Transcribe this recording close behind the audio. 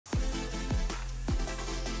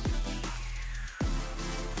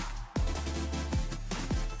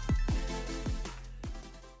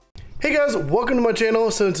Hey guys, welcome to my channel.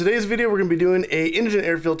 So in today's video, we're going to be doing a engine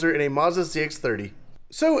air filter in a Mazda CX30.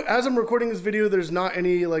 So as I'm recording this video, there's not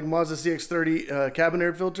any like Mazda CX30 cabin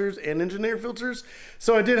air filters and engine air filters.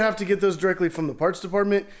 So I did have to get those directly from the parts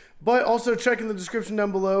department, but also check in the description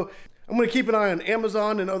down below. I'm going to keep an eye on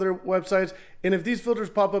Amazon and other websites. And if these filters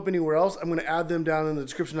pop up anywhere else, I'm going to add them down in the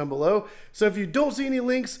description down below. So if you don't see any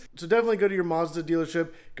links, so definitely go to your Mazda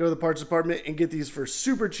dealership, go to the parts department and get these for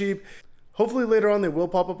super cheap. Hopefully later on they will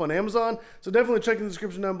pop up on Amazon, so definitely check in the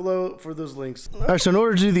description down below for those links. All right, so in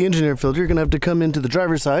order to do the engine air filter, you're gonna have to come into the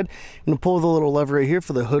driver's side. You're gonna pull the little lever right here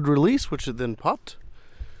for the hood release, which is then popped.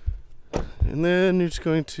 And then you're just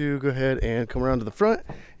going to go ahead and come around to the front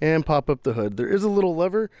and pop up the hood. There is a little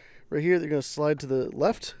lever right here that you're gonna slide to the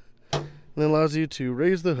left, and then allows you to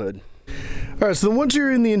raise the hood. All right, so then once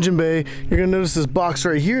you're in the engine bay, you're gonna notice this box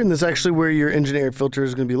right here, and this is actually where your engine air filter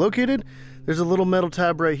is gonna be located. There's a little metal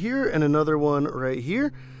tab right here and another one right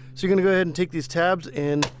here. So you're gonna go ahead and take these tabs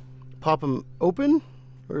and pop them open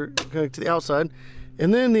or connect to the outside.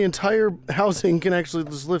 And then the entire housing can actually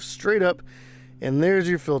just lift straight up, and there's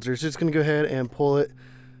your filter. So it's gonna go ahead and pull it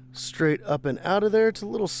straight up and out of there. It's a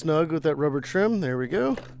little snug with that rubber trim. There we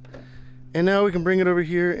go. And now we can bring it over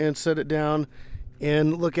here and set it down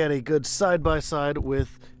and look at a good side-by-side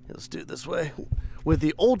with, let's do it this way, with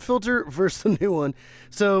the old filter versus the new one.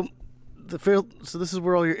 So this is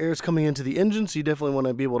where all your air is coming into the engine, so you definitely want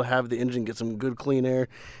to be able to have the engine get some good clean air.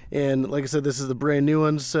 And like I said, this is the brand new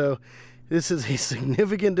one, so this is a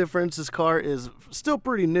significant difference. This car is still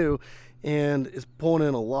pretty new and is pulling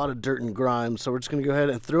in a lot of dirt and grime, so we're just going to go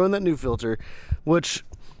ahead and throw in that new filter, which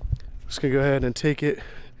I'm just going to go ahead and take it.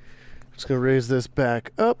 Just going to raise this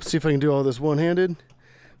back up, see if I can do all this one-handed.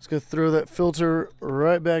 Just going to throw that filter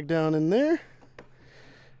right back down in there.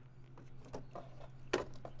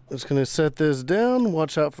 Just going to set this down.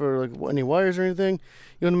 Watch out for like any wires or anything.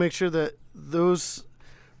 You want to make sure that those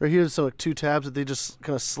right here, so like two tabs, that they just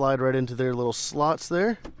kind of slide right into their little slots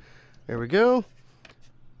there. There we go.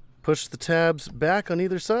 Push the tabs back on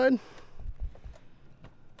either side.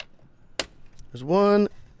 There's one,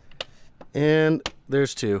 and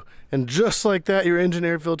there's two. And just like that, your engine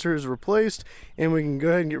air filter is replaced, and we can go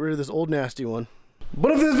ahead and get rid of this old nasty one.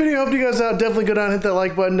 But if this video helped you guys out, definitely go down and hit that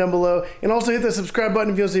like button down below, and also hit that subscribe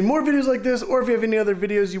button if you want to see more videos like this, or if you have any other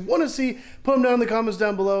videos you want to see, put them down in the comments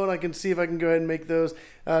down below, and I can see if I can go ahead and make those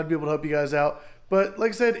to be able to help you guys out. But like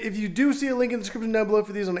I said, if you do see a link in the description down below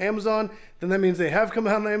for these on Amazon, then that means they have come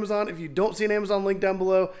out on Amazon. If you don't see an Amazon link down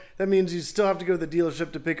below, that means you still have to go to the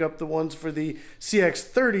dealership to pick up the ones for the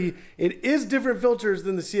CX30. It is different filters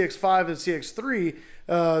than the CX5 and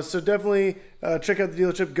CX3, so definitely check out the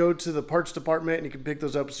dealership, go to the parts department, and you can pick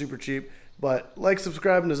those up super cheap. But like,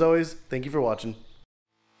 subscribe, and as always, thank you for watching.